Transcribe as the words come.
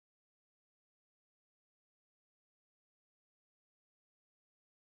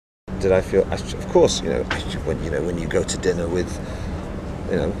did I feel? Of course, when you go to dinner with,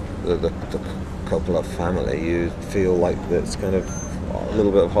 the Coppola family, you feel like it's kind of a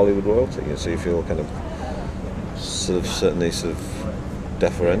little bit of Hollywood royalty. So you feel kind of certainly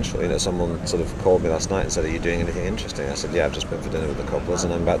deferential. Someone sort of called me last night and said, "Are you doing anything interesting?" I said, "Yeah, I've just been for dinner with the Coppolas,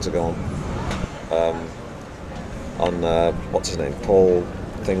 and I'm about to go on what's his name, Paul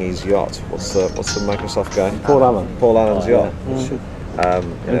Thingy's yacht. What's the Microsoft guy? Paul Allen. Paul Allen's yacht."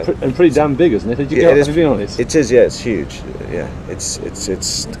 And pretty damn big, isn't it? Did you have you been on it? It is, yeah. It's huge. Yeah, it's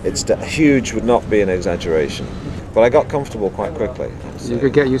huge would not be an exaggeration. But I got comfortable quite quickly. You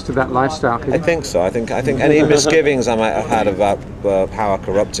could get used to that lifestyle. I think so. I think any misgivings I might have had about power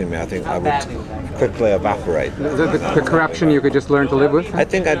corrupting me, I think I would quickly evaporate. The corruption you could just learn to live with? I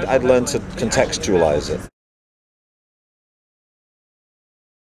think I'd learn to contextualize it.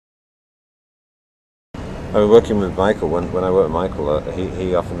 I mean, working with Michael, when I work with Michael,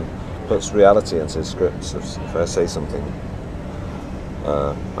 he often puts reality into his scripts. If I say something,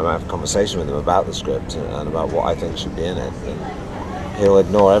 I might have a conversation with him about the script and about what I think should be in it. And he'll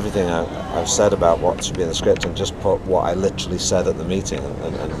ignore everything I've said about what should be in the script and just put what I literally said at the meeting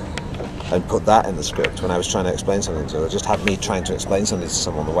and put that in the script when I was trying to explain something to him. Just have me trying to explain something to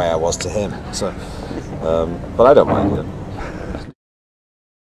someone the way I was to him. So, but I don't mind it.